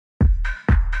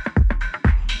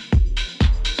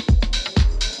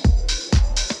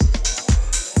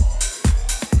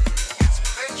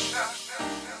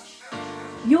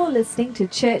You're listening to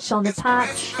Church on the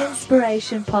Path's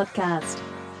Inspiration Podcast.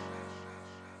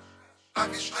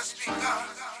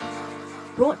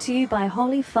 Brought to you by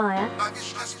Holy Fire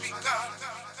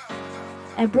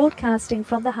and broadcasting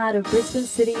from the heart of Brisbane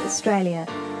City, Australia.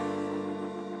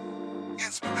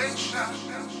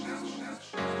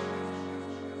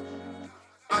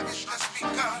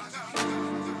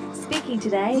 Speaking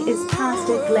today is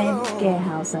Pastor Glenn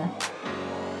Gerhauser.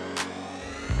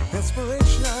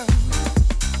 Inspiration.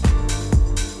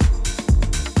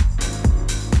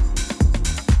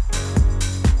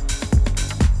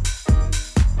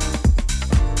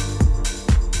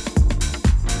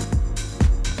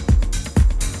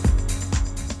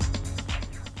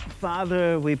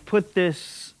 Father, we put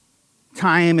this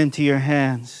time into your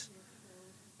hands,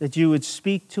 that you would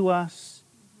speak to us,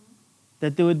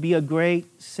 that there would be a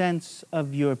great sense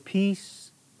of your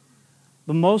peace,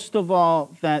 but most of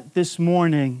all, that this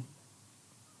morning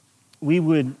we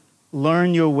would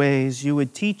learn your ways, you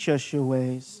would teach us your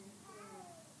ways,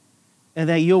 and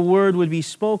that your word would be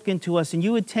spoken to us, and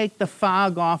you would take the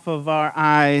fog off of our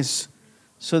eyes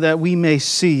so that we may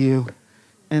see you,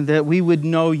 and that we would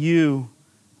know you.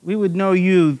 We would know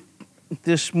you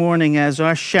this morning as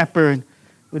our shepherd,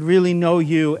 would really know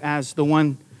you as the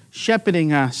one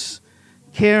shepherding us,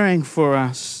 caring for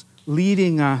us,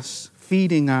 leading us,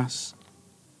 feeding us.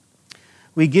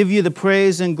 We give you the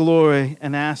praise and glory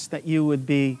and ask that you would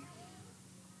be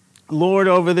Lord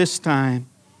over this time.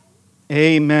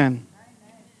 Amen.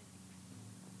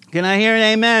 Can I hear an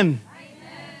amen?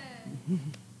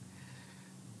 Amen.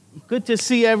 Good to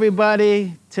see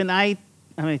everybody tonight.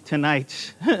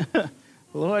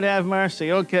 Lord have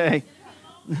mercy. Okay.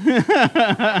 It's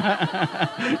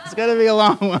going to be a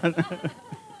long one.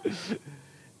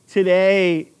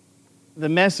 Today, the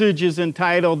message is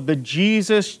entitled The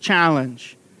Jesus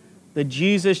Challenge. The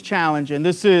Jesus Challenge. And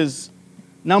this is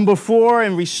number 4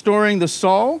 in Restoring the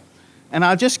Soul. And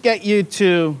I'll just get you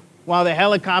to, while the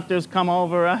helicopters come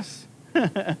over us,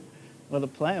 or the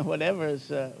plane, whatever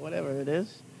it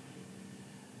is.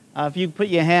 If you put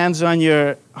your hands on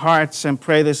your hearts and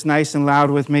pray this nice and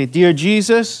loud with me. Dear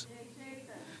Jesus,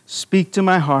 speak to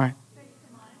my heart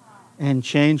and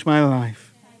change my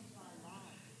life.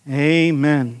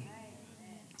 Amen.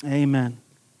 Amen.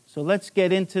 So let's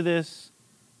get into this,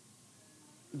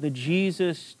 the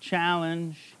Jesus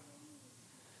Challenge.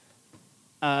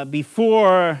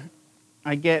 Before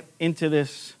I get into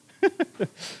this,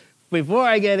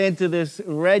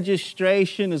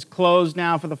 registration is closed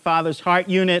now for the Father's Heart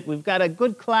Unit. We've got a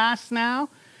good class now,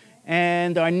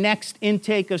 and our next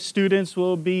intake of students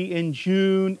will be in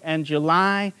June and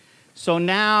July. So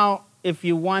now, if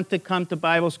you want to come to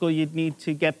Bible school, you'd need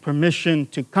to get permission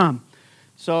to come.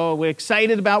 So we're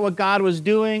excited about what God is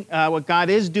doing,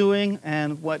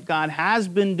 and what God has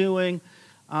been doing.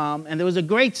 And there was a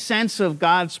great sense of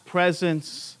God's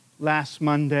presence last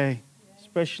Monday,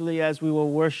 especially as we were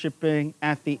worshiping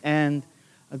at the end.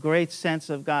 A great sense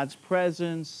of God's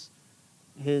presence,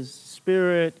 His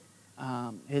Spirit,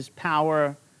 His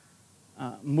power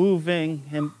moving,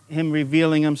 Him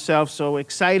revealing Himself. So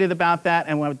excited about that,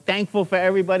 and we're thankful for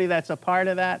everybody that's a part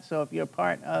of that. So if you're a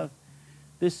part of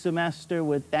this semester,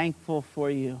 we're thankful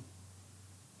for you.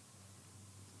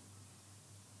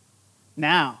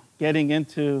 Now, getting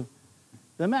into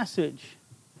the message.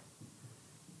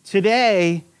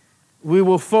 Today, we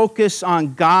will focus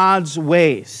on God's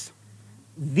ways.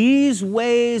 These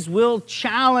ways will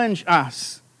challenge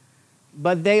us,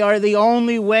 but they are the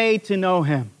only way to know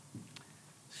Him.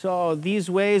 So these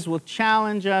ways will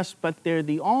challenge us, but they're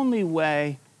the only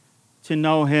way to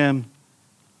know Him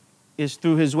is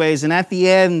through His ways. And at the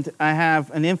end, I have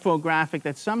an infographic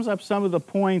that sums up some of the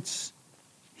points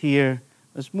here.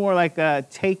 It's more like a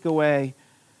takeaway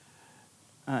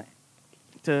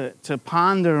to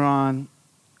ponder on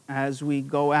as we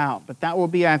go out. But that will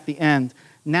be at the end.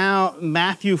 Now,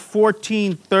 Matthew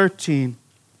 14:13.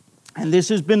 And this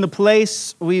has been the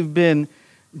place we've been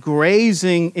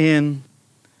grazing in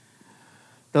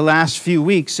the last few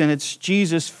weeks. And it's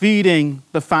Jesus feeding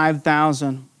the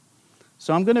 5,000.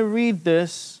 So I'm going to read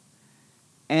this,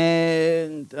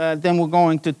 and then we're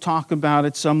going to talk about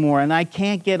it some more. And I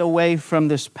can't get away from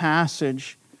this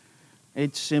passage.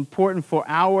 It's important for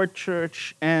our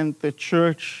church and the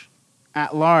church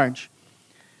at large.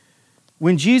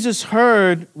 When Jesus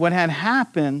heard what had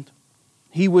happened,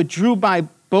 he withdrew by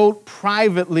boat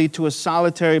privately to a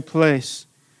solitary place.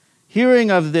 Hearing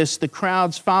of this, the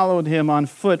crowds followed him on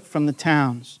foot from the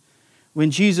towns.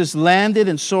 When Jesus landed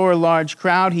and saw a large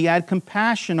crowd, he had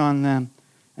compassion on them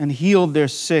and healed their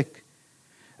sick.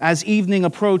 As evening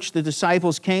approached, the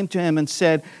disciples came to him and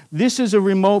said, "This is a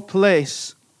remote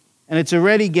place, and it's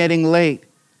already getting late.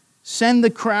 Send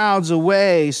the crowds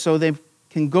away so they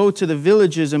can go to the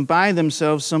villages and buy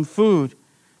themselves some food."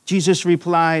 Jesus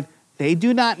replied, "They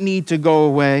do not need to go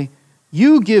away.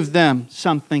 You give them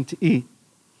something to eat."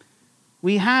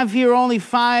 "We have here only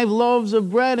 5 loaves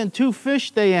of bread and 2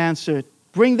 fish," they answered.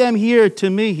 "Bring them here to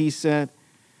me," he said.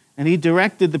 And he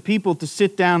directed the people to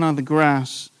sit down on the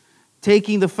grass.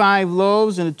 Taking the 5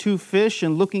 loaves and the 2 fish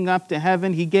and looking up to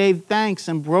heaven, he gave thanks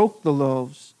and broke the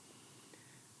loaves.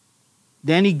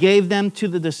 Then he gave them to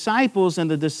the disciples, and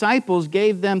the disciples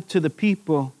gave them to the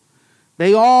people.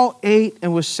 They all ate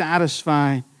and were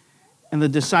satisfied. And the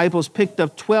disciples picked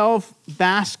up 12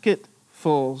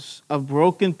 basketfuls of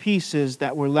broken pieces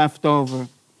that were left over.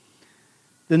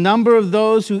 The number of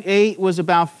those who ate was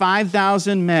about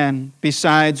 5,000 men,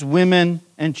 besides women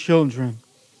and children.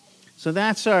 So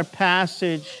that's our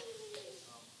passage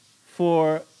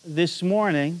for this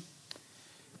morning.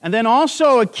 And then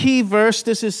also a key verse,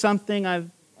 this is something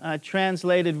I've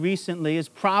translated recently, is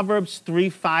Proverbs 3,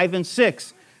 5, and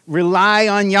 6. Rely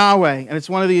on Yahweh. And it's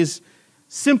one of these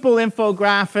simple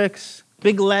infographics,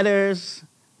 big letters,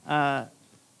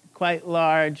 quite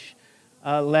large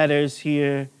letters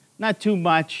here. Not too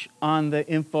much on the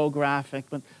infographic,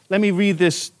 but let me read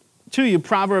this to you.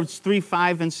 Proverbs 3,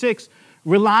 5, and 6.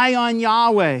 Rely on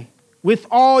Yahweh with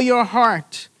all your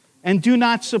heart, and do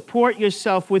not support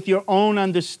yourself with your own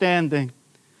understanding.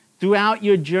 Throughout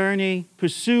your journey,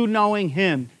 pursue knowing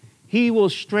Him. He will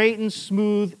straighten,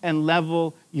 smooth, and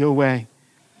level your way.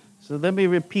 So let me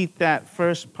repeat that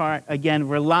first part again.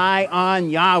 Rely on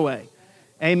Yahweh.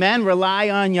 Amen. Rely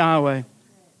on Yahweh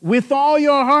with all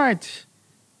your heart.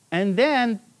 And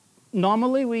then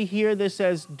normally we hear this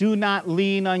as do not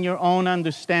lean on your own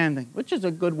understanding, which is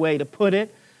a good way to put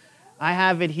it. I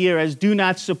have it here as do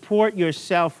not support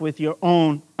yourself with your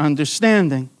own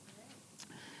understanding.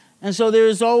 And so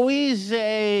there's always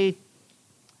a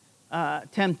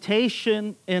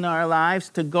temptation in our lives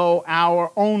to go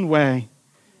our own way,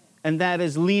 and that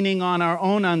is leaning on our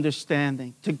own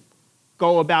understanding, to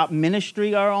go about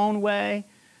ministry our own way,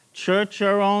 church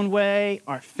our own way,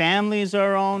 our families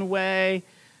our own way,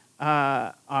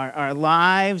 our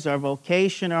lives, our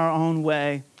vocation our own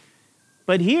way.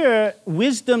 But here,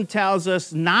 wisdom tells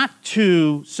us not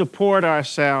to support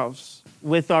ourselves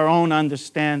with our own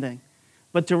understanding,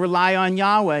 but to rely on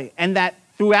Yahweh, and that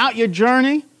throughout your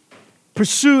journey,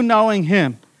 pursue knowing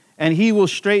Him, and He will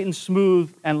straighten,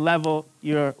 smooth, and level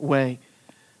your way.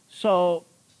 So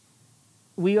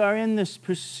we are in this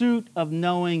pursuit of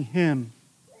knowing Him.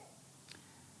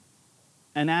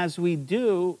 And as we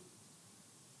do,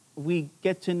 we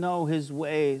get to know His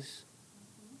ways.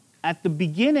 At the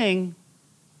beginning,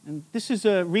 and this is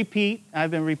a repeat, I've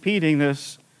been repeating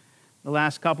this the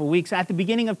last couple of weeks. At the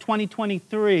beginning of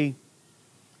 2023,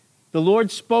 the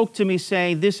Lord spoke to me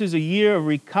saying, this is a year of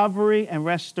recovery and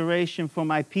restoration for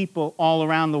my people all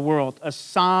around the world, a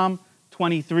Psalm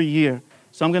 23 year.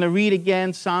 So I'm going to read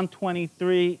again Psalm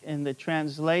 23 in the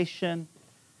translation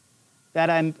that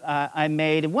I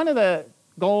made. And one of the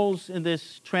goals in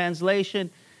this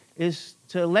translation is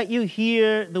to let you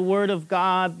hear the Word of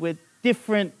God with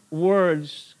different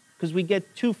words, because we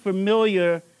get too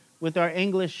familiar with our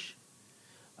English,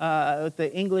 with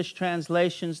the English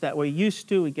translations that we're used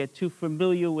to. We get too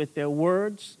familiar with their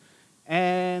words,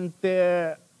 and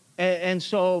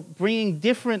so bringing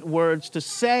different words to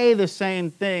say the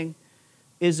same thing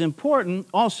is important.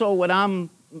 Also, what I'm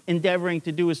endeavoring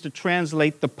to do is to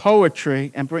translate the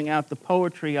poetry and bring out the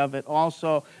poetry of it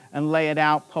also and lay it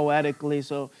out poetically.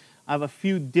 So I have a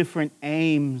few different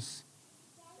aims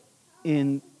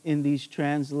in these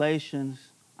translations.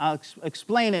 I'll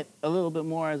explain it a little bit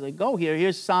more as I go here.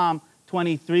 Here's Psalm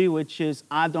 23, which is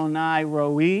Adonai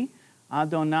Roi.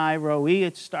 Adonai Roi,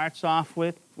 it starts off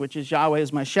with, which is Yahweh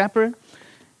is my shepherd.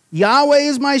 Yahweh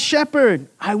is my shepherd,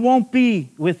 I won't be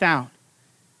without.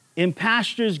 In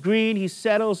pastures green, He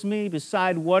settles me.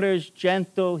 Beside waters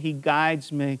gentle, He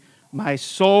guides me. My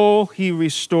soul He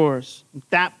restores.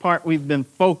 That part we've been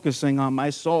focusing on. My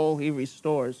soul He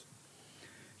restores.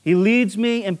 He leads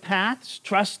me in paths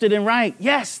trusted and right.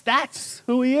 Yes, that's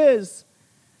who He is.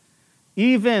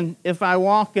 Even if I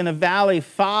walk in a valley,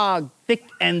 fog, thick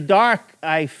and dark,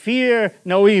 I fear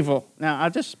no evil. Now, I'll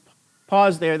just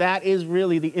pause there. That is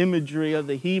really the imagery of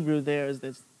the Hebrew there, is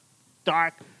this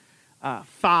dark,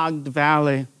 fogged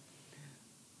valley.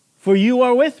 For you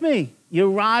are with me. Your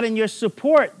rod and your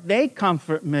support, they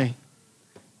comfort me.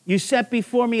 You set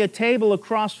before me a table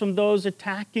across from those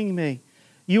attacking me.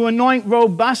 You anoint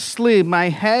robustly my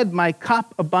head, my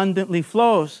cup abundantly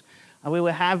flows. We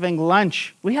were having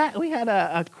lunch. We had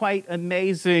a quite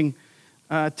amazing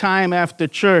time after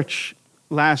church.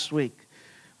 last week.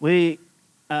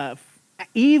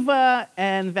 Eva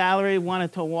and Valerie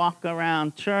wanted to walk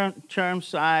around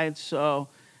Chermside, so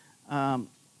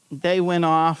they went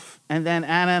off. And then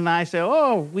Anna and I said,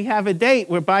 oh, we have a date.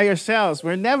 We're by ourselves.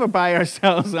 We're never by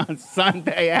ourselves on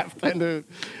Sunday afternoon.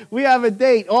 We have a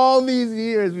date. All these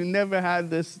years, we never had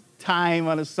this time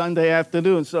on a Sunday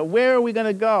afternoon. So where are we going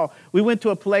to go? We went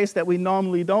to a place that we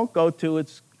normally don't go to.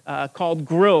 It's called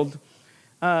Grilled.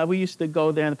 We used to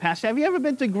go there in the past. Have you ever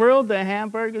been to Grilled? The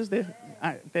hamburgers,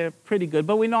 they're pretty good,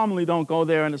 but we normally don't go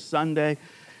there on a Sunday.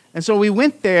 And so we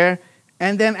went there,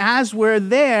 and then as we're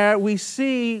there, we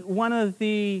see one of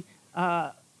the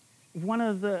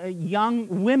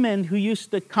young women who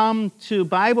used to come to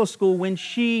Bible school when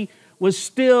she was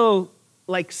still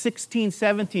like 16,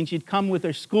 17. She'd come with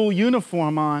her school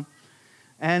uniform on.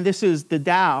 And this is the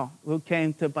Dow who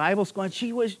came to Bible school.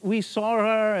 And we saw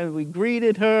her and we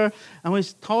greeted her and we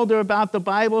told her about the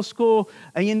Bible school.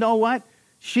 And you know what?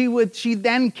 She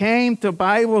then came to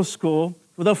Bible school.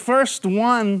 The first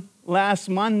one last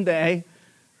Monday,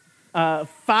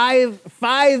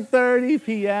 5:30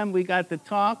 p.m. We got to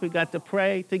talk. We got to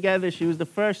pray together. She was the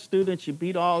first student. She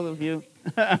beat all of you.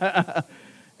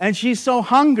 And she's so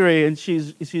hungry and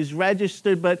she's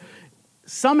registered. But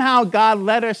somehow God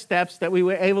led her steps that we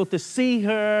were able to see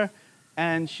her,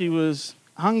 and she was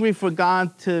hungry for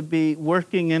God to be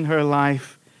working in her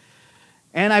life.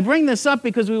 And I bring this up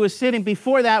because we were sitting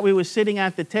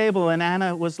at the table, and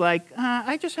Anna was like,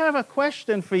 I just have a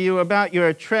question for you about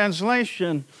your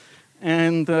translation.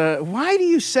 And why do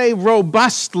you say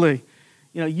robustly?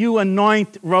 You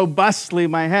anoint robustly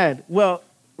my head. Well,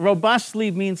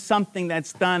 robustly means something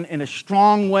that's done in a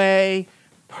strong way,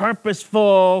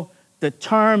 purposeful,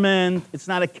 determined. It's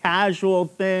not a casual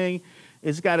thing.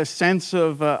 It's got a sense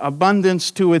of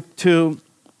abundance to it too.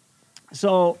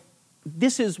 So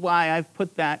this is why I've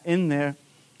put that in there,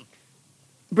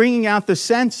 bringing out the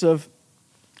sense of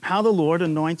how the Lord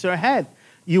anoints our head.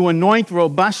 You anoint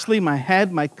robustly my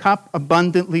head, my cup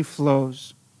abundantly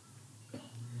flows.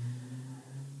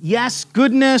 Yes,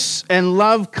 goodness and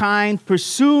love kind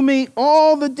pursue me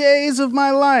all the days of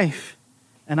my life,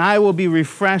 and I will be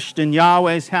refreshed in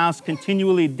Yahweh's house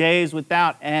continually, days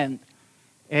without end.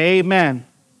 Amen.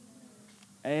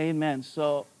 Amen.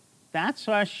 So that's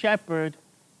our shepherd,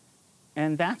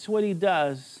 and that's what he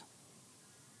does.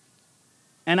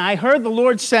 And I heard the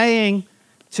Lord saying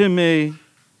to me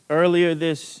earlier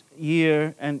this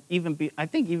year, and I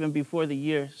think even before the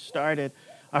year started,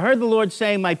 I heard the Lord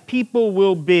saying, my people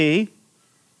will be,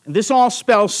 and this all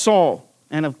spells soul.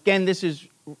 And again, this is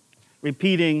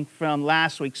repeating from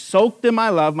last week, soaked in my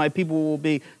love. My people will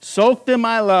be soaked in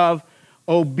my love,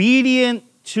 obedient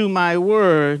to my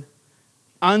word,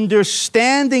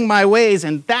 understanding my ways.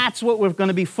 And that's what we're going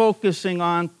to be focusing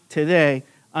on today.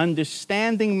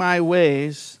 Understanding my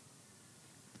ways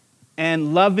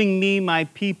and loving me, my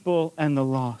people, and the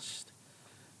lost.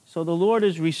 So the Lord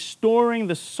is restoring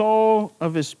the soul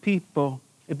of his people.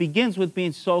 It begins with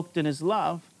being soaked in his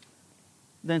love.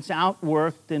 Then it's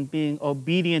outworked in being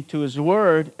obedient to his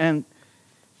word and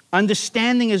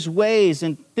understanding his ways.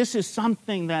 And this is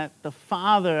something that the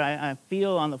Father, I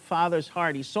feel on the Father's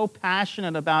heart. He's so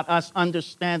passionate about us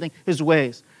understanding his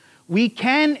ways. We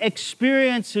can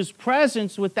experience his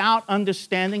presence without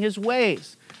understanding his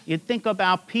ways. You think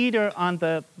about Peter on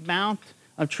the Mount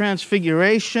of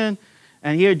Transfiguration,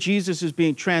 and here Jesus is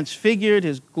being transfigured.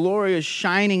 His glory is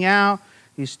shining out.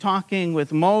 He's talking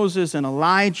with Moses and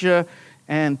Elijah,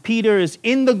 and Peter is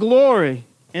in the glory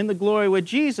with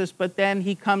Jesus, but then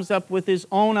he comes up with his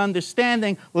own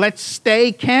understanding. Let's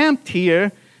stay camped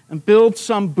here and build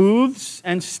some booths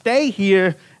and stay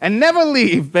here and never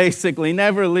leave, basically,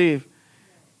 never leave.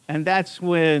 And that's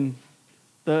when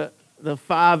the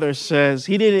Father says,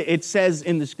 it says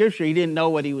in the scripture, he didn't know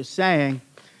what he was saying.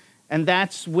 And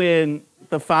that's when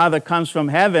the Father comes from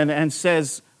heaven and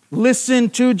says, listen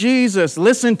to Jesus,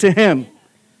 listen to him.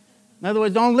 In other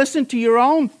words, don't listen to your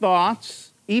own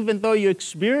thoughts, even though you're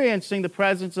experiencing the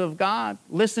presence of God.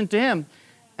 Listen to him.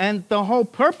 And the whole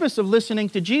purpose of listening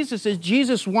to Jesus is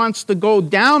Jesus wants to go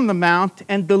down the mount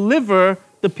and deliver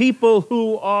the people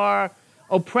who are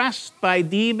oppressed by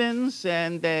demons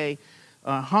and they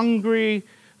are hungry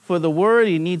for the word.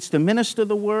 He needs to minister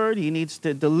the word. He needs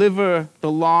to deliver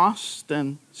the lost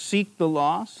and seek the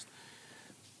lost.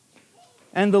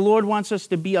 And the Lord wants us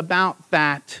to be about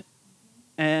that.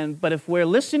 But if we're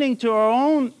listening to our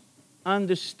own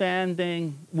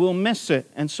understanding, we'll miss it.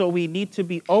 And so we need to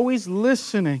be always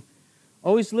listening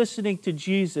to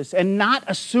Jesus and not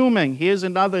assuming. Here's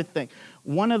another thing.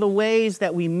 One of the ways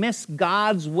that we miss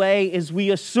God's way is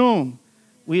we assume.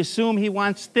 We assume he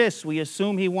wants this. We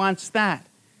assume he wants that.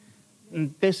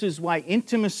 And this is why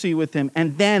intimacy with him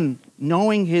and then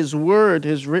knowing his word,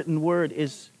 his written word,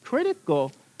 is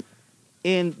critical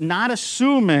in not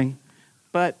assuming,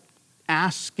 but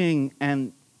asking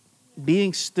and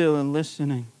being still and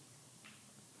listening.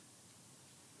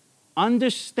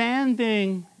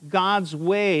 Understanding God's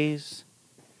ways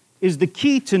is the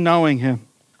key to knowing him.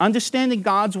 Understanding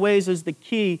God's ways is the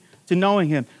key to knowing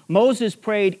him. Moses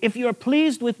prayed, "If you're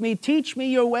pleased with me, teach me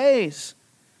your ways,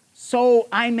 so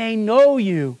I may know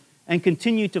you and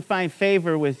continue to find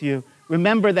favor with you.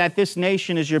 Remember that this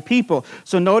nation is your people."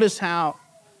 So notice how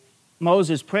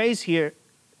Moses prays here,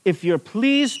 "If you're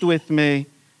pleased with me,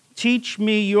 teach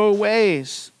me your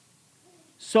ways,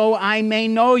 so I may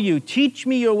know you." Teach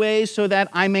me your ways so that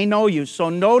I may know you. So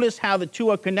notice how the two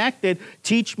are connected.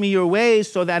 Teach me your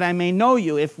ways so that I may know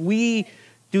you. If we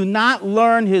do not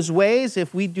learn his ways,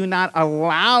 if we do not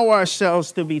allow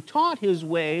ourselves to be taught his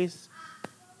ways,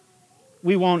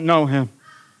 we won't know him.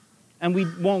 And we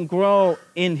won't grow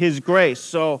in his grace.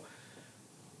 So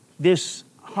this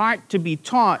heart to be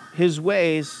taught his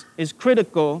ways is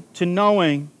critical to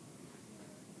knowing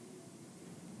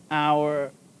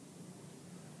our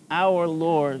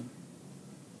Lord.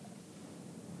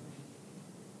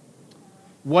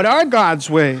 What are God's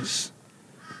ways?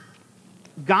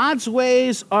 God's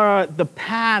ways are the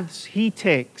paths he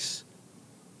takes.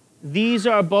 These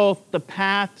are both the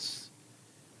paths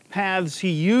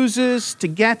he uses to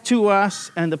get to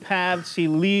us and the paths he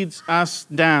leads us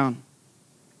down.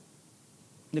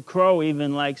 The crow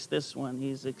even likes this one.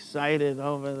 He's excited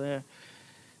over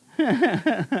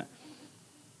there.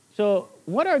 So,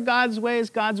 what are God's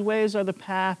ways? God's ways are the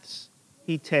paths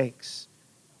he takes.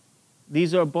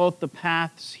 These are both the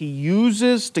paths he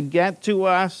uses to get to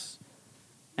us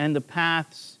and the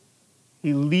paths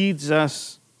he leads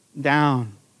us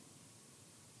down.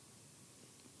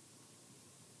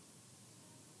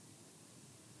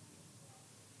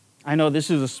 I know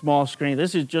this is a small screen.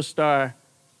 This is just our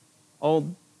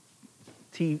old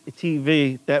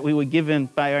TV that we were given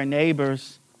by our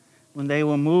neighbors when they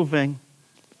were moving.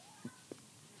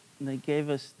 And they gave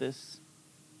us this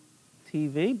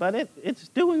TV, but it's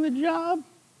doing the job.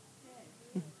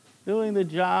 Doing the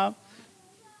job.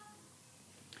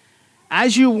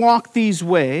 As you walk these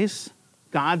ways,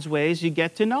 God's ways, you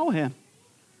get to know him.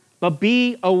 But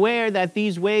be aware that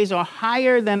these ways are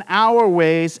higher than our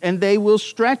ways and they will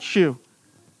stretch you.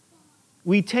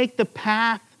 We take the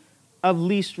path of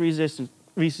least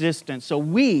resistance. So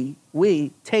we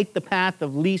take the path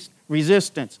of least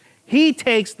resistance. He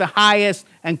takes the highest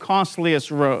and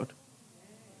costliest road.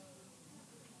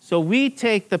 So we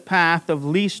take the path of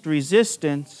least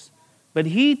resistance, but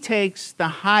he takes the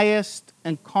highest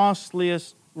and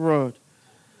costliest road.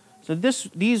 So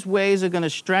these ways are going to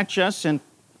stretch us, and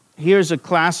here's a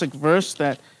classic verse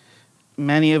that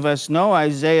many of us know,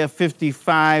 Isaiah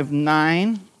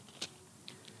 55:9.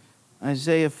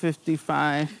 Isaiah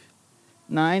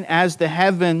 55:9. As the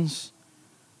heavens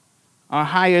are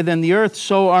higher than the earth,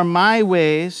 so are my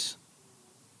ways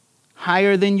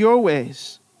higher than your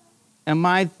ways, and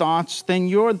my thoughts than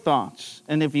your thoughts.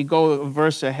 And if you go a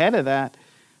verse ahead of that,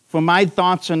 for my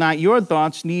thoughts are not your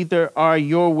thoughts, neither are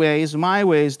your ways my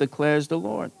ways, declares the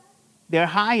Lord. They're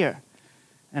higher.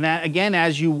 And again,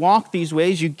 as you walk these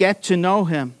ways, you get to know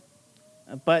him.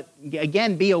 But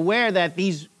again, be aware that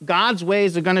God's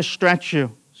ways are going to stretch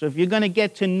you. So if you're going to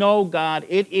get to know God,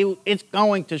 it's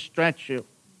going to stretch you.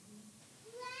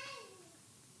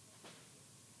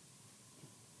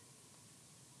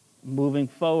 Moving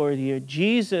forward here,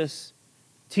 Jesus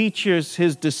teaches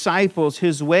his disciples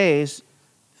his ways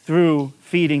through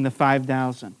feeding the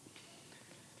 5,000.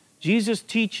 Jesus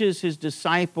teaches his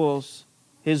disciples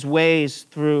his ways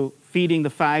through feeding the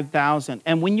 5,000.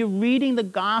 And when you're reading the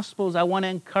Gospels, I want to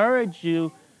encourage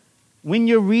you, when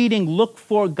you're reading, look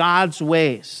for God's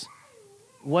ways.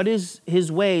 What is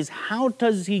his ways? How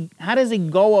does he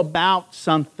go about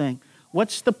something?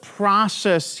 What's the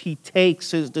process he takes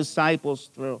his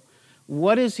disciples through?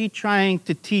 What is he trying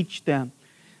to teach them?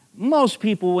 Most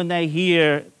people, when they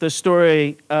hear the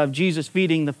story of Jesus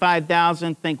feeding the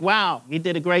 5,000, think, wow, he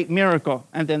did a great miracle,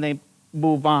 and then they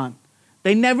move on.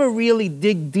 They never really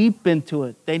dig deep into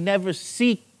it. They never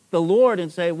seek the Lord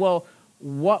and say, well,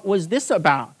 what was this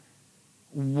about?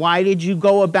 Why did you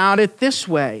go about it this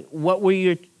way? What were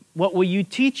you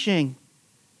teaching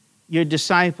your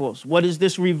disciples? What does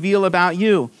this reveal about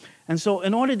you? And so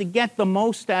in order to get the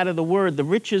most out of the word, the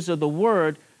riches of the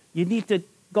word, you need to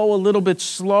go a little bit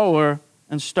slower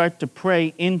and start to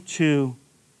pray into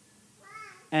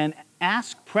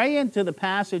the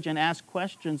passage and ask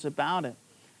questions about it.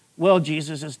 Well,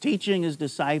 Jesus is teaching his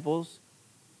disciples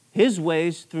his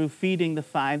ways through feeding the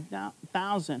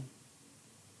 5,000.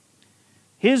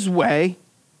 His way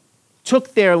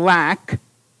took their lack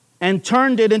and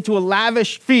turned it into a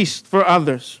lavish feast for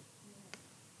others.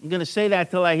 I'm going to say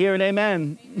that till I hear an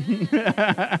amen.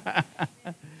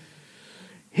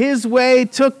 His way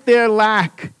took their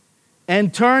lack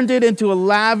and turned it into a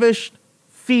lavish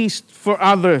feast for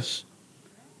others.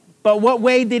 But what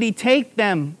way did he take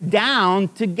them down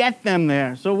to get them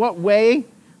there? So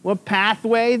what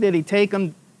pathway did he take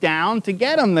them down to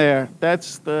get them there?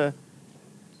 That's the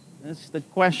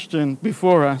question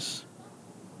before us.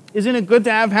 Isn't it good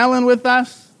to have Helen with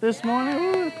us this morning?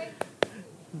 Ooh.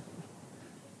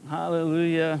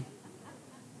 Hallelujah.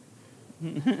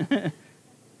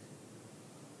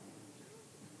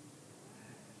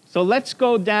 So let's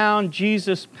go down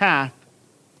Jesus' path.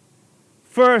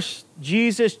 First,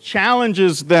 Jesus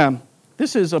challenges them.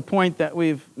 This is a point that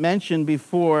we've mentioned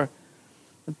before.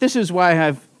 But this is why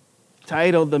I've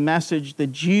titled the message, The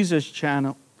Jesus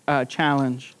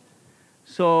Challenge.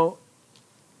 So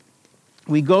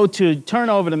we turn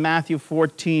over to Matthew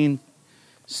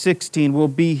 14:16. We'll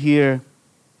be here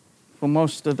for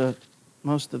most of the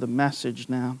message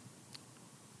now.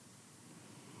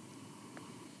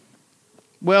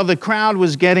 Well, the crowd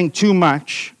was getting too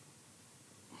much.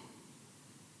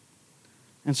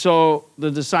 And so the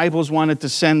disciples wanted to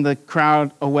send the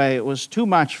crowd away. It was too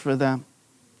much for them,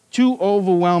 too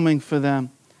overwhelming for them.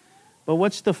 But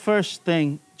what's the first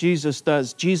thing Jesus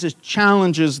does? Jesus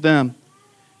challenges them.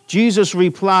 Jesus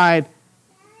replied,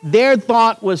 their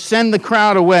thought was send the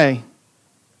crowd away.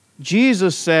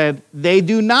 Jesus said, they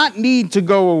do not need to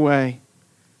go away.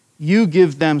 You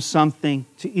give them something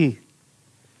to eat.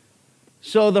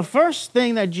 So the first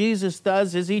thing that Jesus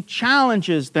does is he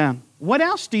challenges them. What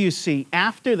else do you see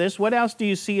after this? What else do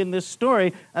you see in this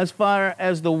story as far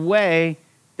as the way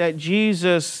that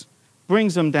Jesus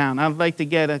brings them down? I'd like to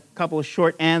get a couple of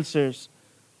short answers.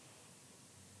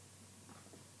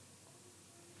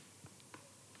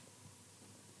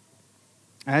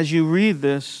 As you read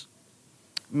this,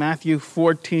 Matthew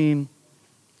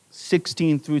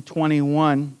 14:16 through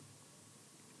 21,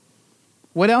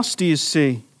 what else do you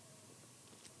see?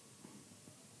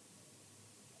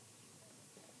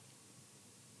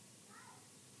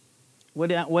 What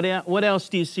else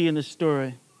do you see in the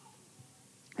story?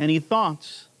 Any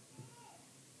thoughts?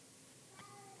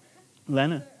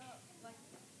 Lena?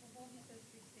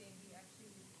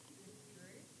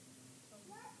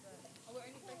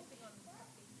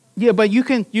 Yeah, but you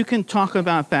can talk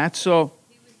about that. So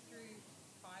he withdrew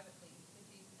privately, so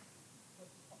Jesus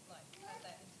would had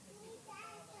that intimacy with the Father,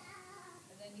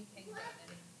 and then he came down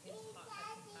and his heart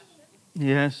had compassion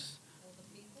yes. for the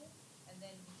people, and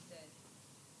then he said,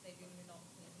 "They do not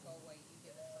need to go away. You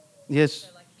give them something." Yes.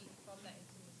 So from that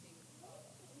intimacy with the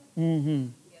Father,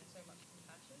 he had so much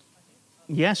compassion. I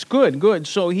think. Yes, good.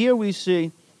 So here we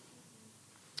see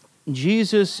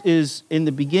Jesus is in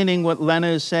the beginning. What Lena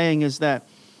is saying is that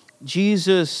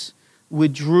Jesus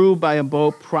withdrew by a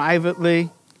boat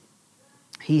privately.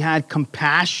 He had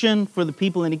compassion for the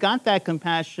people, and he got that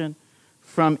compassion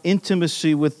from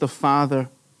intimacy with the Father.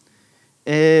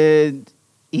 And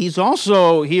he's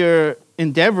also here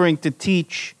endeavoring to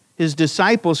teach his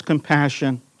disciples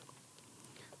compassion.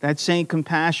 That same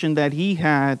compassion that he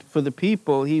had for the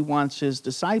people, he wants his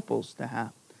disciples to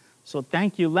have. So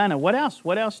thank you, Lena. What else?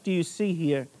 What else do you see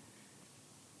here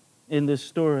in this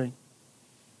story?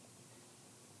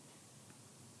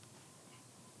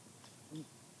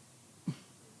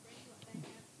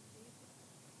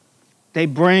 They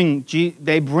bring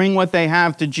what they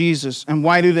have to Jesus. And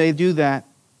why do they do that?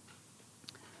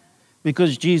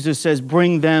 Because Jesus says,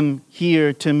 bring them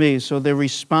here to me. So they're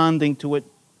responding to what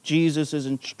Jesus is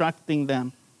instructing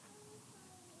them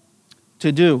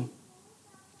to do.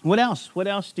 What else? What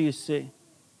else do you see?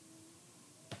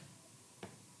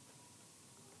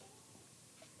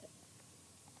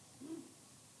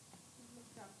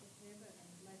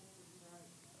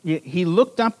 Yeah, he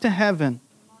looked up to heaven.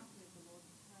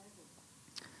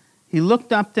 He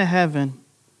looked up to heaven,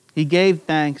 he gave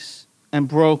thanks, and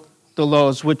broke the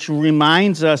loaves, which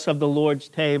reminds us of the Lord's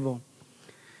table.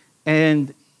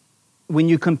 And when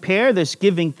you compare this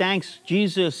giving thanks,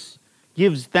 Jesus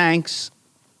gives thanks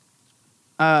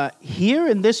here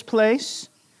in this place,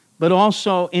 but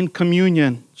also in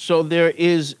communion. So there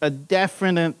is a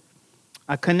definite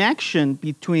connection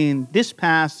between this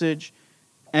passage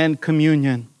and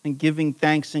communion, and giving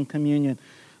thanks in communion.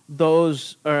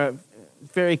 Those are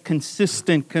very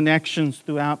consistent connections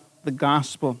throughout the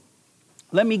gospel.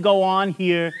 Let me go on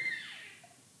here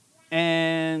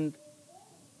and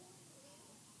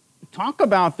talk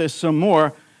about this some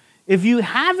more. If you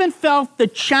haven't felt the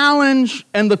challenge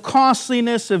and the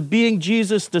costliness of being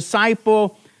Jesus'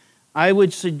 disciple, I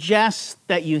would suggest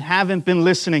that you haven't been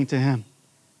listening to him.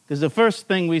 Because the first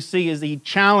thing we see is he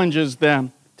challenges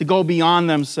them to go beyond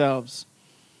themselves.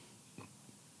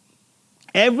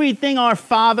 Everything our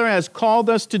Father has called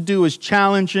us to do is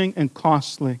challenging and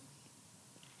costly.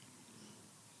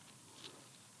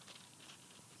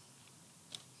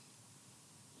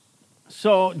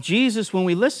 So Jesus, when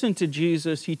we listen to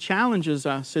Jesus, he challenges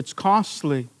us. It's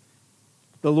costly.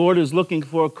 The Lord is looking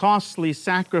for a costly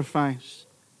sacrifice.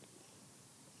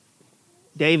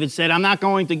 David said, I'm not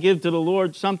going to give to the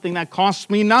Lord something that costs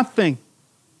me nothing.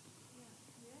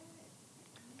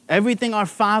 Everything our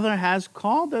Father has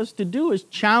called us to do is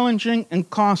challenging and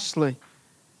costly.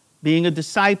 Being a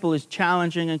disciple is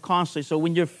challenging and costly. So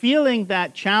when you're feeling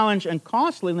that challenge and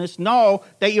costliness, know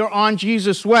that you're on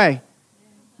Jesus' way.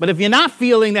 But if you're not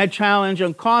feeling that challenge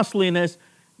and costliness,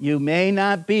 you may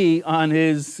not be on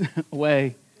his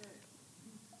way.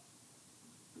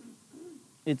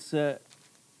 It's a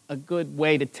good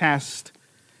way to test.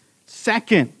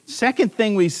 Second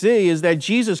thing we see is that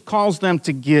Jesus calls them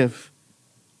to give.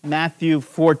 Matthew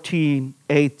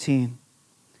 14:18.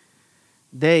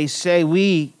 They say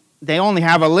they only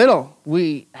have a little.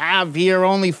 We have here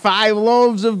only 5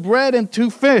 loaves of bread and 2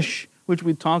 fish, which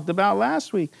we talked about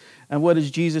last week. And what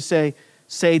does Jesus say?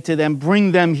 Say to them,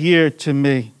 bring them here to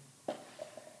me.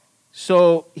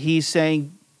 So he's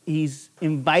saying, he's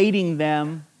inviting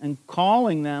them and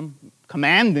calling them,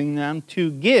 commanding them to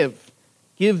give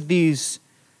this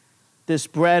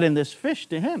bread and this fish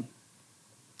to him.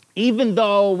 Even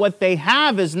though what they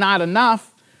have is not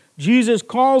enough, Jesus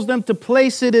calls them to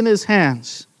place it in his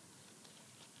hands.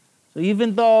 So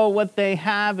even though what they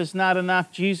have is not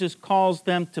enough, Jesus calls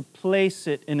them to place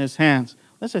it in his hands.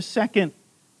 That's a second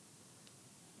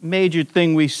major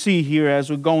thing we see here as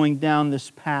we're going down this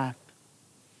path.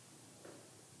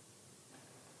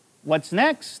 What's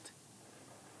next?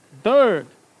 Third,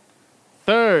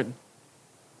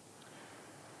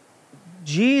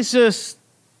 Jesus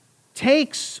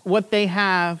takes what they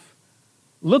have,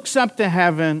 looks up to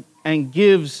heaven, and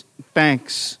gives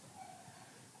thanks.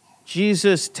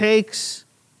 Jesus takes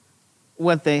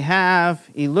what they have,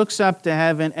 he looks up to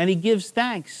heaven, and he gives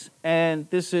thanks. And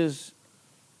this is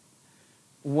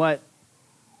what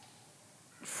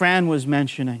Fran was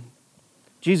mentioning.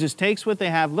 Jesus takes what they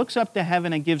have, looks up to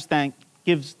heaven, and gives thanks.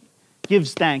 Gives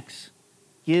thanks.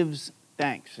 Gives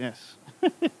thanks, yes.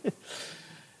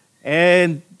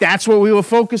 And that's what we were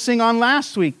focusing on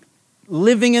last week.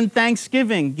 Living in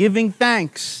thanksgiving, giving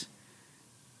thanks.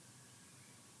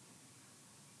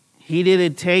 He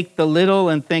didn't take the little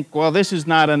and think, well, this is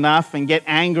not enough, and get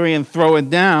angry and throw it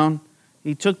down.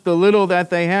 He took the little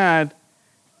that they had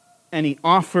and he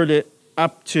offered it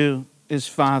up to his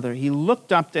Father. He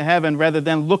looked up to heaven rather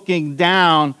than looking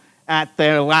down at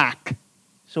their lack.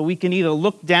 So we can either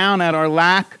look down at our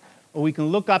lack, or we can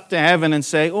look up to heaven and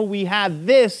say, oh, we have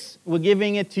this, we're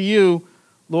giving it to you,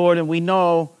 Lord, and we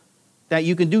know that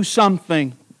you can do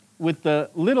something with the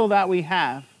little that we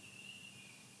have.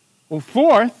 Well,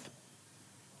 fourth,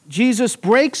 Jesus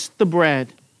breaks the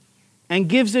bread and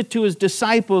gives it to his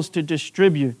disciples to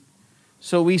distribute.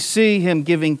 So we see him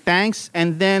giving thanks,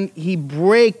 and then he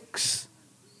breaks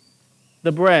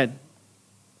the bread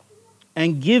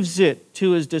and gives it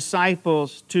to his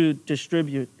disciples to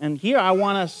distribute. And here I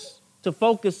want us to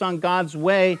focus on God's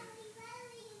way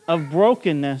of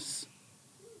brokenness.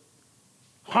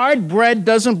 Hard bread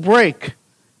doesn't break.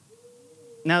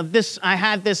 Now I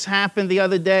had this happen the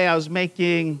other day. I was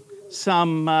making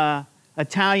some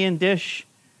Italian dish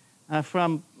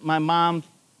from my mom.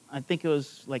 I think it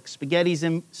was like spaghetti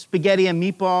and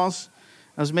meatballs.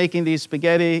 I was making these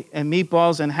spaghetti and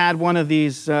meatballs and had one of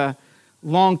these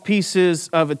long pieces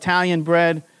of Italian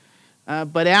bread.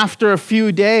 But after a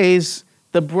few days,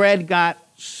 the bread got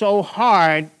so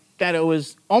hard that it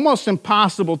was almost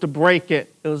impossible to break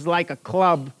it. It was like a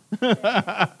club.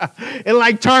 It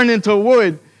like turned into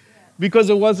wood because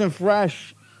it wasn't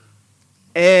fresh.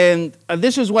 And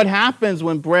this is what happens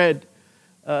when bread,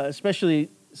 especially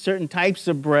certain types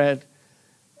of bread,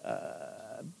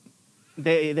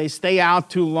 they stay out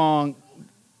too long.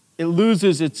 It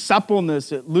loses its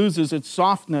suppleness. It loses its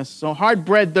softness. So hard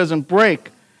bread doesn't break.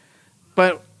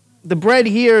 But the bread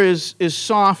here is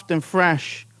soft and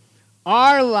fresh.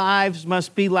 Our lives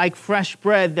must be like fresh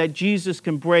bread that Jesus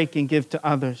can break and give to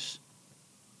others.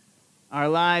 Our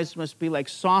lives must be like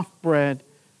soft bread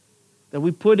that we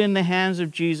put in the hands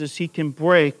of Jesus. He can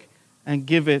break and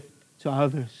give it to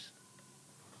others.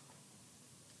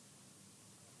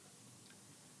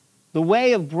 The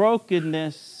way of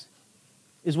brokenness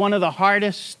is one of the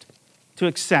hardest to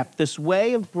accept. This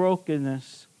way of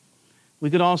brokenness, we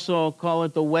could also call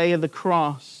it the way of the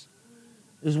cross,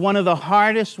 is one of the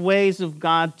hardest ways of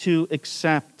God to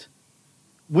accept.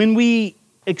 When we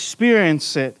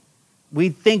experience it, we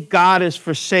think God is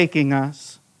forsaking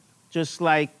us, just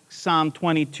like Psalm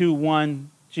 22:1,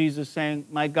 Jesus saying,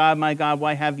 my God,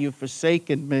 why have you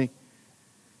forsaken me?"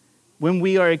 When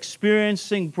we are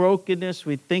experiencing brokenness,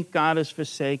 we think God is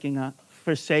forsaking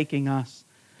us.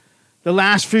 The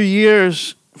last few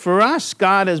years, for us,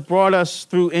 God has brought us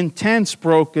through intense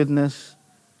brokenness.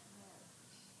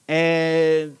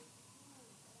 And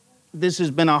this has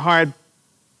been a hard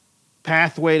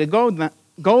pathway to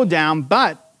go down,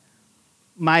 but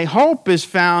my hope is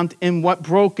found in what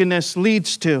brokenness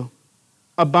leads to: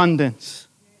 abundance.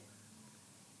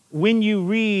 When you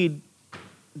read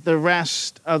the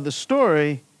rest of the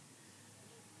story,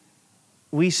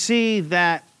 we see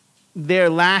that their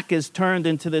lack is turned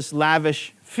into this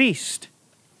lavish feast.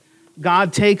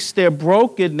 God takes their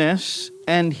brokenness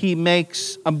and he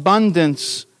makes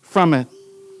abundance from it.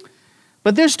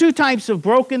 But there's two types of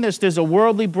brokenness. There's a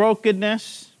worldly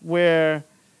brokenness where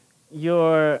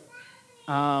you're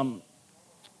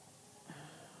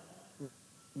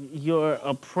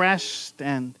oppressed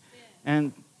and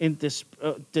in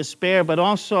despair, but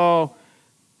also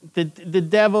the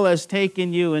devil has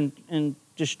taken you and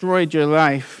destroyed your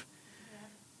life.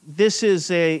 This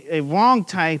is a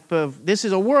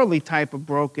worldly type of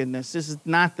brokenness. This is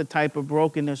not the type of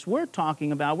brokenness we're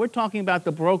talking about. We're talking about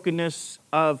the brokenness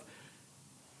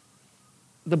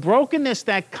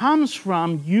that comes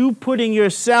from you putting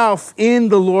yourself in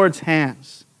the Lord's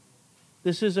hands.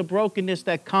 This is a brokenness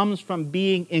that comes from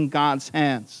being in God's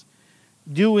hands,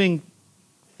 doing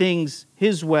things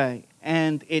his way,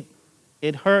 and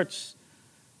it hurts.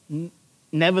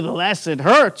 Nevertheless, it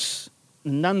hurts.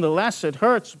 Nonetheless, it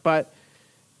hurts, but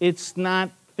it's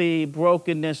not the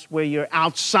brokenness where you're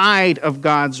outside of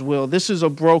God's will. This is a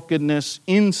brokenness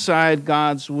inside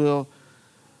God's will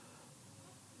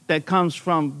that comes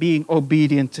from being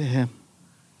obedient to him.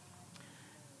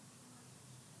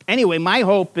 Anyway, my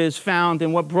hope is found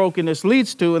in what brokenness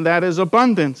leads to, and that is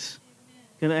abundance.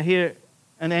 Can I hear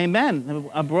an amen?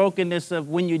 A brokenness of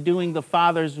when you're doing the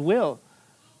Father's will,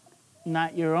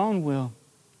 not your own will.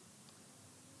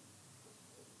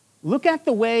 Look at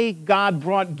the way God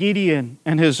brought Gideon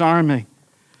and his army.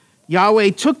 Yahweh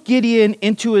took Gideon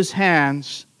into his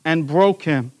hands and broke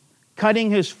him, cutting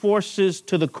his forces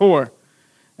to the core.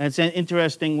 And it's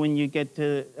interesting when you get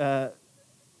to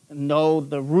know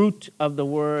the root of the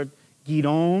word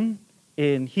Gidon.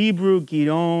 In Hebrew,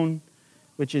 Gidon,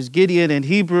 which is Gideon in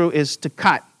Hebrew, is to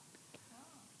cut.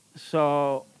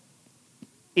 So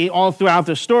all throughout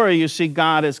the story, you see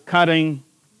God is cutting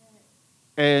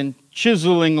and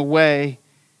chiseling away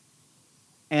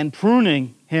and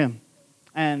pruning him.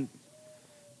 And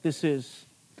this is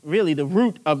really the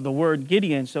root of the word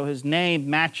Gideon, so his name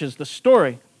matches the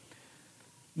story.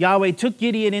 Yahweh took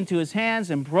Gideon into his hands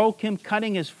and broke him,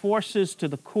 cutting his forces to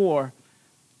the core.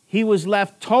 He was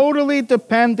left totally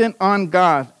dependent on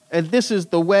God. And this is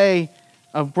the way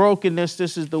of brokenness.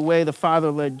 This is the way the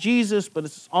Father led Jesus, but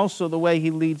it's also the way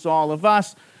he leads all of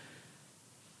us.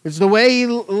 It's the way he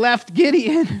left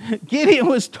Gideon. Gideon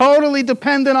was totally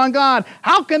dependent on God.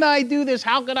 How can I do this?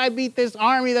 How can I beat this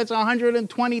army that's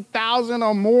 120,000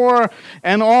 or more,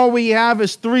 and all we have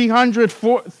is 300?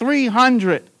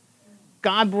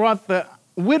 God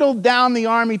whittled down the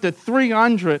army to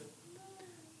 300.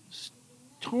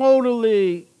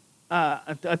 Totally,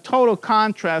 a total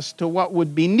contrast to what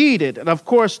would be needed. And of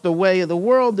course, the way of the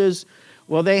world is,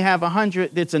 well, they have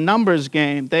 100, it's a numbers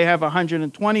game. They have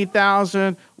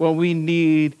 120,000. Well, we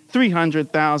need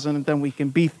 300,000, and then we can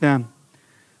beat them.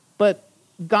 But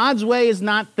God's way is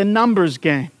not the numbers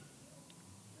game,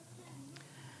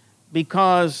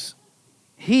 because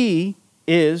he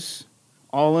is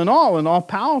all in all and all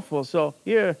powerful. So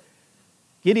here,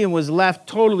 Gideon was left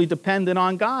totally dependent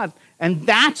on God. And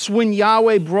that's when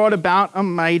Yahweh brought about a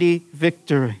mighty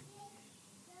victory.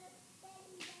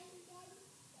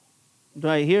 Do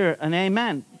I hear an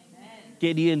amen?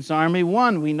 Gideon's army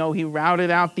won. We know he routed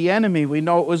out the enemy. We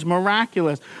know it was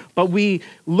miraculous. But we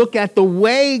look at the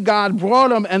way God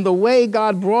brought him, and the way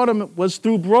God brought him was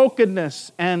through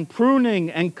brokenness and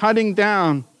pruning and cutting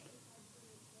down.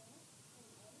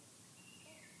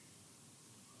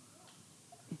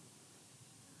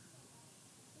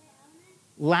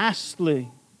 Lastly,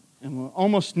 and we're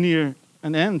almost near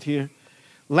an end here,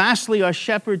 lastly, our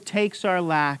shepherd takes our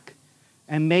lack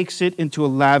and makes it into a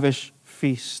lavish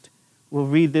feast. We'll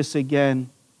read this again.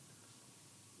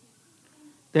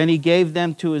 Then he gave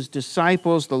them to his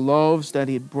disciples the loaves that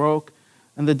he broke,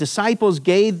 And the disciples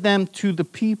gave them to the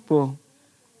people.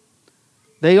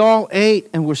 They all ate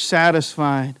and were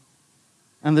satisfied.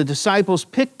 And the disciples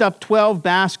picked up 12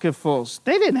 basketfuls.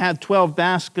 They didn't have 12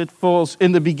 basketfuls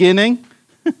in the beginning.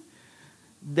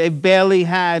 They barely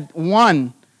had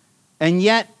one. And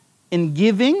yet, in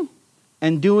giving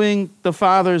and doing the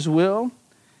Father's will,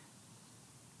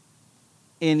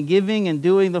 and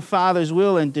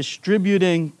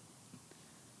distributing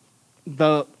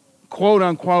the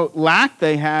quote-unquote lack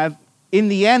they had, in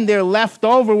the end, they're left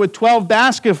over with 12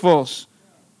 basketfuls,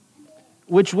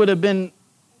 which would have been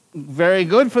very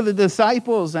good for the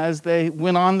disciples as they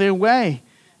went on their way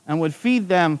and would feed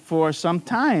them for some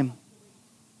time.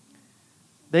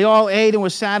 They all ate and were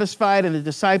satisfied, and the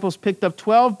disciples picked up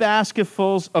 12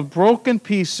 basketfuls of broken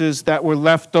pieces that were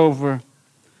left over.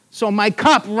 So my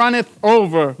cup runneth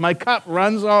over. My cup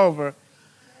runs over.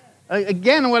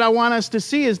 Again, what I want us to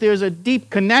see is there's a deep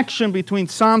connection between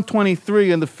Psalm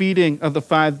 23 and the feeding of the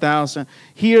 5,000.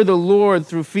 Here the Lord,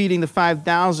 through feeding the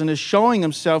 5,000, is showing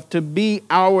himself to be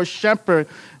our shepherd.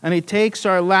 And he takes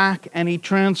our lack and he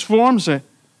transforms it.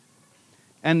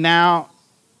 And now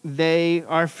they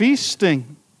are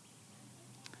feasting.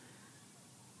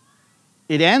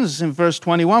 It ends in verse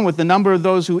 21 with the number of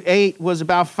those who ate was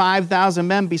about 5,000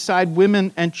 men beside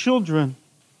women and children.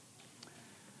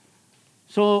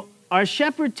 So our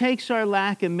shepherd takes our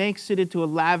lack and makes it into a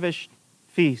lavish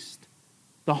feast.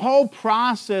 The whole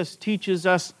process teaches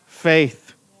us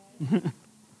faith.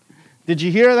 Did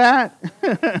you hear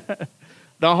that?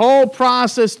 The whole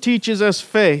process teaches us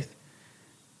faith.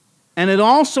 And it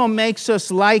also makes us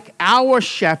like our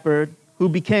shepherd who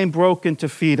became broken to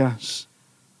feed us.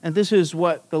 And this is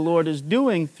what the Lord is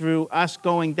doing through us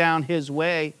going down his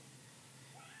way,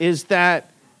 is that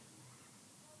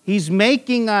he's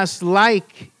making us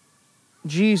like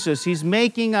Jesus. He's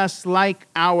making us like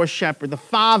our shepherd. The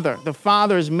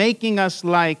Father is making us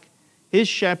like his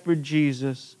shepherd,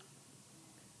 Jesus.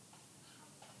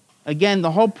 Again, the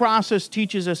whole process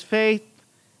teaches us faith,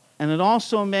 and it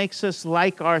also makes us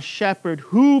like our shepherd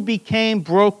who became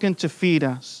broken to feed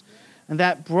us. And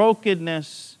that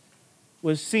brokenness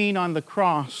was seen on the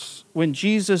cross when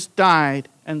Jesus died,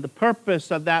 and the purpose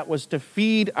of that was to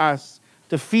feed us,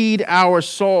 to feed our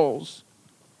souls.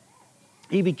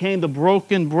 He became the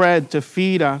broken bread to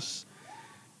feed us.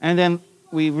 And then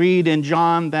we read in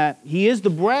John that he is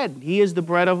the bread. He is the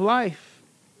bread of life.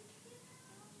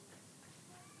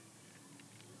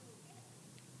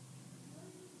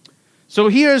 So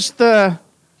here's the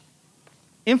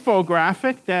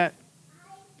infographic that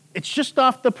it's just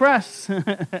off the press.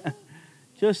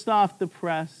 Just off the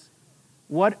press.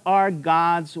 What are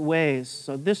God's ways?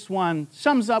 So this one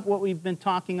sums up what we've been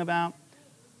talking about.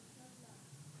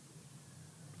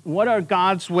 What are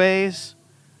God's ways?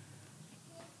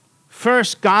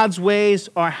 First, God's ways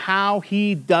are how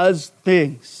he does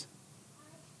things.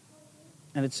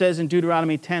 And it says in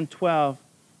Deuteronomy 10:12,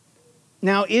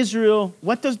 "Now Israel,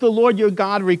 what does the Lord your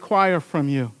God require from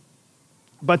you?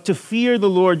 But to fear the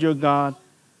Lord your God,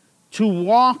 to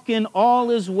walk in all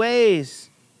his ways,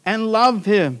 and love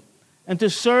him, and to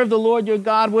serve the Lord your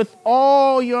God with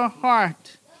all your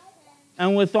heart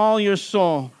and with all your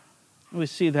soul." We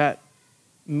see that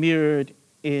mirrored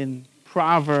in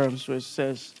Proverbs, where it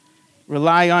says,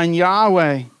 rely on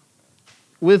Yahweh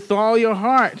with all your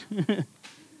heart.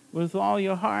 With all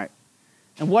your heart.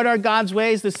 And what are God's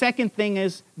ways? The second thing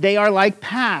is they are like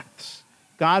paths.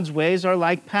 God's ways are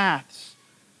like paths.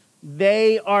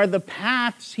 They are the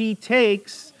paths he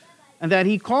takes and that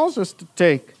he calls us to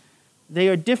take. They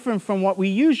are different from what we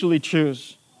usually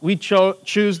choose. We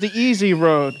choose the easy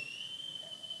road.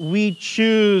 We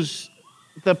choose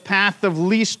the path of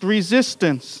least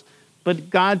resistance. But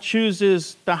God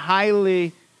chooses the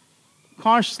highly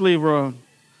costly road.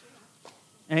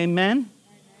 Amen?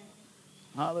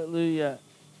 Hallelujah.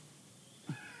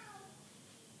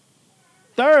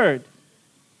 Third,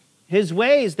 his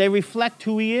ways, they reflect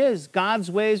who he is.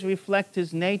 God's ways reflect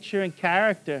his nature and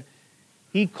character.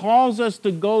 He calls us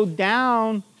to go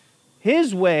down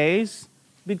his ways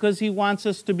because he wants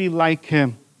us to be like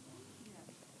him.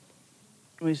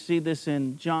 We see this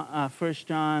in 1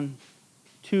 John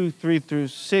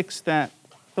 2:3-6, that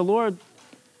the Lord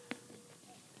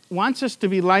wants us to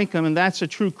be like him, and that's a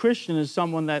true Christian, is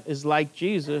someone that is like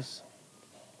Jesus.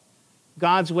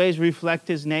 God's ways reflect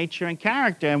his nature and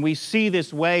character, and we see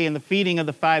this way in the feeding of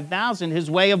the 5,000,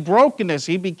 his way of brokenness.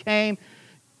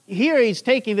 Here he's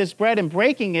taking this bread and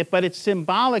breaking it, but it's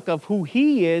symbolic of who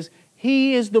he is.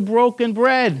 He is the broken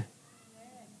bread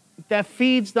that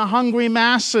feeds the hungry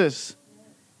masses.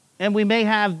 And we may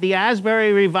have the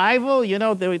Asbury revival. You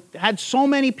know, they had so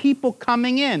many people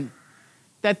coming in.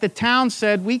 that the town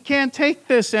said, we can't take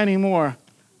this anymore,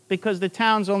 because the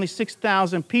town's only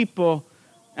 6,000 people,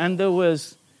 and there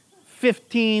was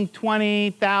 15,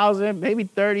 20,000, maybe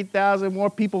 30,000 more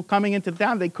people coming into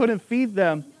town. They couldn't feed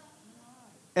them.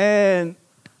 And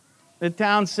the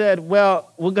town said,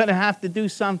 well, we're going to have to do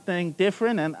something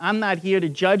different. And I'm not here to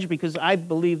judge, because I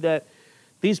believe that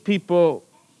these people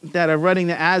that are running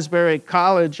the Asbury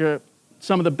College are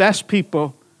some of the best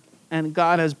people. And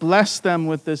God has blessed them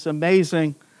with this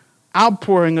amazing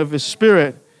outpouring of His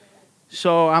Spirit.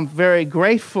 So I'm very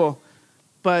grateful.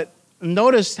 But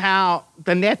notice how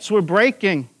the nets were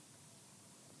breaking.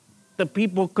 The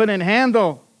people couldn't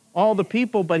handle all the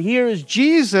people. But here is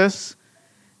Jesus.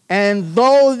 And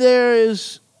though there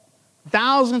is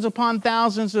thousands upon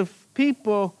thousands of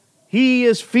people, He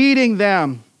is feeding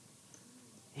them.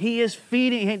 He is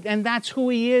feeding, and that's who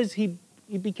He is. He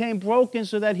became broken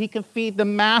so that He can feed the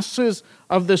masses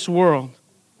of this world.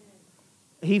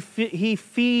 He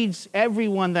feeds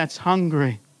everyone that's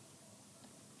hungry.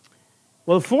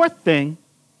 Well, the fourth thing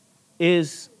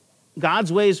is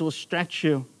God's ways will stretch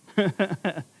you.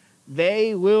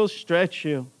 They will stretch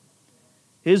you.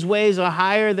 His ways are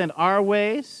higher than our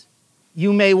ways.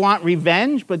 You may want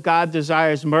revenge, but God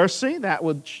desires mercy. That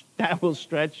will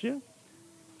stretch you.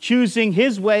 Choosing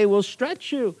His way will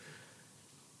stretch you.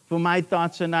 For my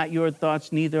thoughts are not your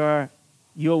thoughts, neither are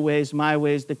your ways my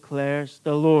ways, declares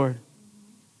the Lord.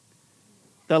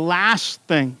 The last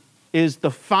thing is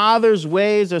the Father's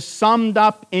ways are summed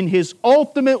up in His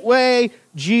ultimate way,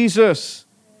 Jesus.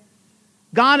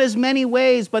 God has many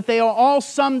ways, but they are all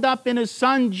summed up in His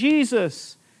Son,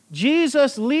 Jesus.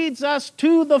 Jesus leads us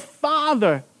to the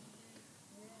Father.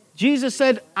 Jesus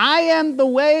said, I am the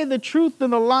way, the truth,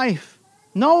 and the life.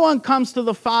 No one comes to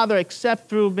the Father except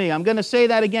through me. I'm going to say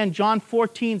that again, John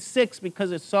 14:6,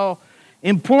 because it's so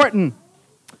important.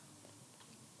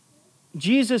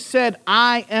 Jesus said,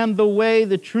 I am the way,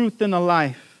 the truth, and the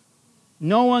life.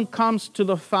 No one comes to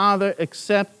the Father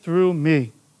except through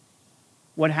me.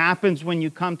 What happens when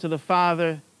you come to the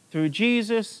Father through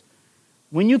Jesus?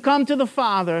 When you come to the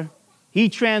Father, He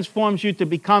transforms you to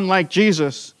become like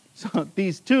Jesus. So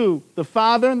these two, the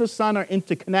Father and the Son, are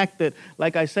interconnected.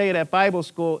 Like I say it at Bible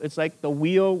school, it's like the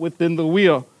wheel within the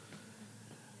wheel.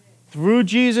 Through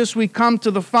Jesus, we come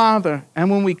to the Father. And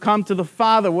when we come to the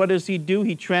Father, what does He do?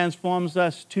 He transforms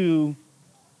us to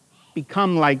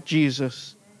become like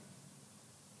Jesus.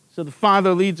 So the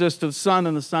Father leads us to the Son,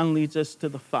 and the Son leads us to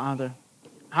the Father.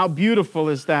 How beautiful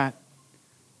is that?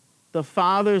 The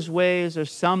Father's ways are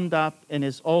summed up in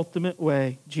His ultimate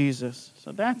way, Jesus.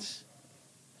 So that's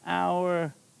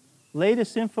our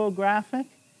latest infographic.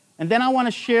 And then I want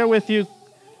to share with you,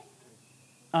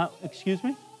 excuse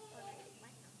me?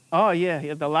 Oh,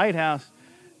 yeah, the lighthouse.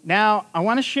 Now, I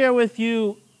want to share with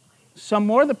you some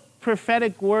more of the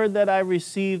prophetic word that I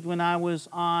received when I was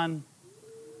on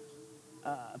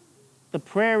the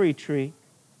prayer retreat.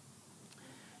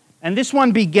 And this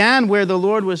one began where the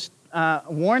Lord was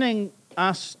warning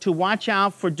us to watch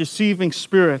out for deceiving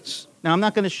spirits. Now, I'm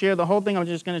not going to share the whole thing. I'm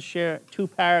just going to share 2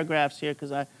 paragraphs here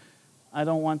because I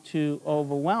don't want to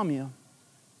overwhelm you.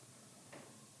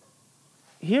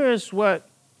 Here is what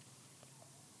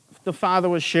the Father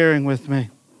was sharing with me.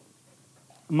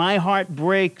 My heart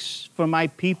breaks for my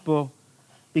people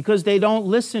because they don't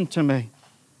listen to me.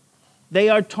 They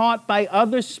are taught by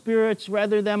other spirits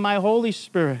rather than my Holy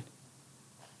Spirit.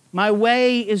 My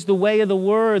way is the way of the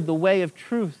Word, the way of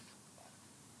truth.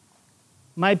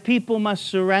 My people must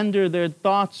surrender their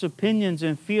thoughts, opinions,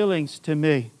 and feelings to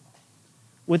me.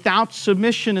 Without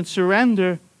submission and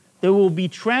surrender, they will be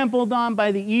trampled on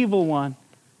by the evil one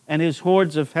and his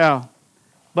hordes of hell.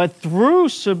 But through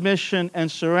submission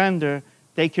and surrender,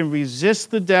 they can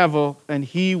resist the devil and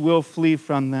he will flee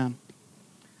from them.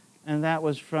 And that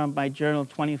was from my journal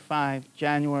 25,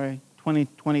 January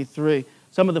 2023.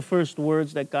 Some of the first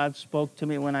words that God spoke to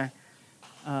me when I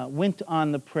went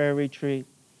on the prayer retreat.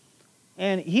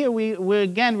 And here we're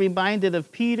again reminded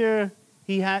of Peter.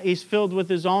 He's filled with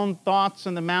his own thoughts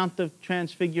on the Mount of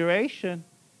Transfiguration.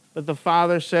 But the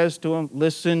Father says to him,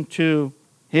 listen to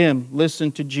him,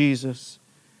 listen to Jesus.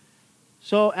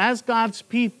 So as God's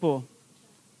people,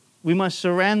 we must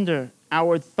surrender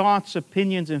our thoughts,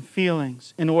 opinions, and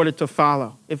feelings in order to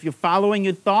follow. If you're following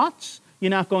your thoughts,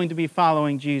 you're not going to be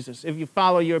following Jesus. If you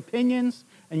follow your opinions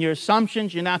and your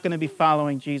assumptions, you're not going to be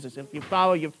following Jesus. If you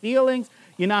follow your feelings,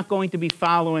 you're not going to be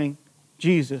following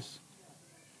Jesus.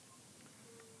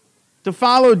 To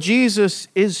follow Jesus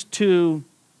is to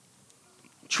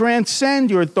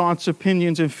transcend your thoughts,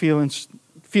 opinions, and feelings,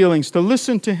 to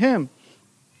listen to him,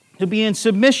 to be in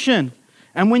submission,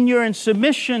 And when you're in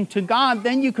submission to God,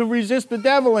 then you can resist the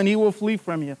devil and he will flee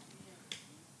from you.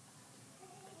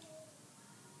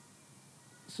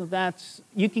 So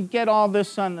you can get all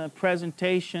this on the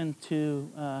presentation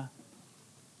to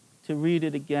read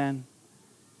it again.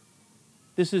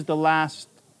 This is the last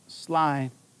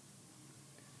slide.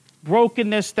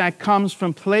 Brokenness that comes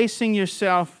from placing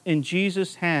yourself in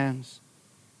Jesus' hands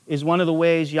is one of the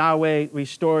ways Yahweh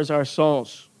restores our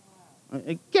souls.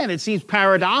 Again, it seems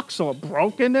paradoxical.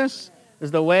 Brokenness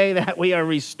is the way that we are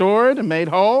restored and made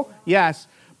whole. Yes,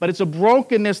 but it's a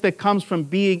brokenness that comes from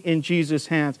being in Jesus'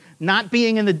 hands, not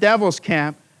being in the devil's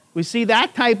camp. We see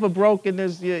that type of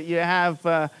brokenness. You have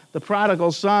the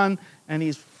prodigal son, and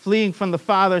he's fleeing from the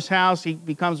father's house. He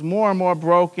becomes more and more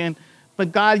broken.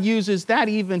 But God uses that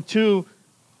even to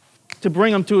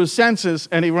bring him to his senses,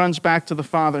 and he runs back to the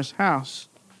father's house.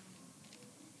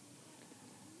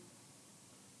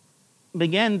 But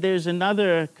again, there's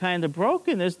another kind of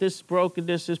brokenness. This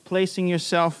brokenness is placing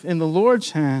yourself in the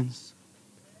Lord's hands.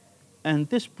 And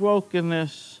this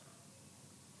brokenness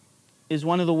is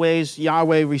one of the ways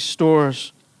Yahweh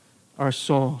restores our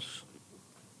souls.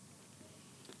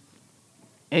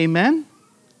 Amen?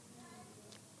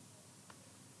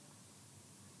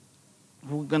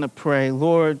 We're going to pray.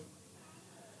 Lord,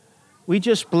 we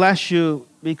just bless you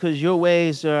because your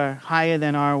ways are higher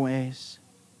than our ways.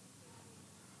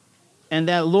 And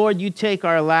that, Lord, you take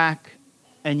our lack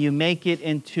and you make it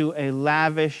into a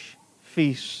lavish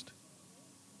feast.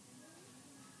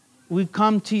 We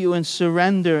come to you in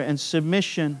surrender and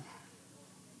submission.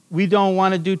 We don't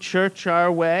want to do church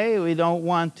our way. We don't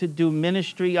want to do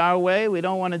ministry our way. We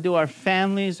don't want to do our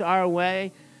families our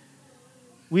way.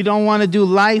 We don't want to do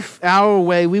life our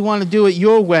way. We want to do it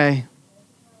your way.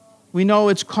 We know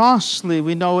it's costly.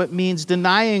 We know it means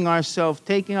denying ourselves,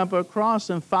 taking up our cross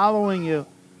and following you.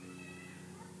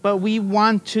 But we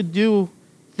want to do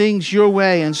things your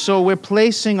way. And so we're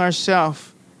placing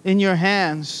ourselves in your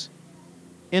hands.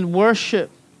 In worship,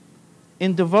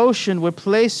 in devotion, we're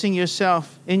placing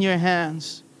yourself in your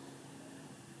hands.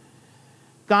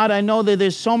 God, I know that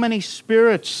there's so many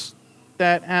spirits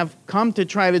that have come to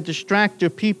try to distract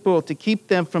your people, to keep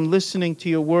them from listening to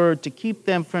your word, to keep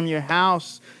them from your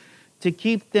house, to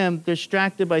keep them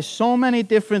distracted by so many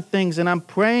different things. And I'm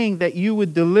praying that you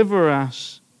would deliver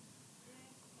us.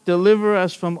 Deliver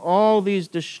us from all these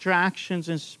distractions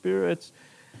and spirits,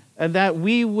 and that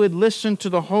we would listen to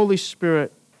the Holy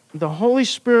Spirit. The Holy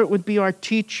Spirit would be our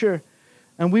teacher,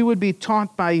 and we would be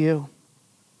taught by you.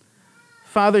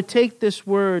 Father, take this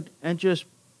word and just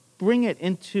bring it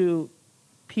into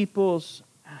people's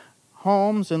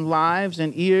homes and lives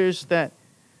and ears that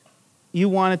you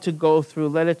want it to go through.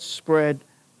 Let it spread.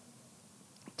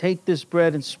 Take this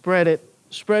bread and spread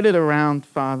it around,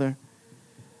 Father.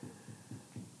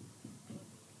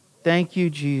 Thank you,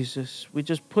 Jesus. We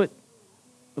just put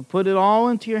it all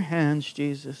into your hands,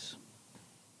 Jesus.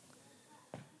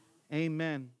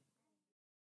 Amen.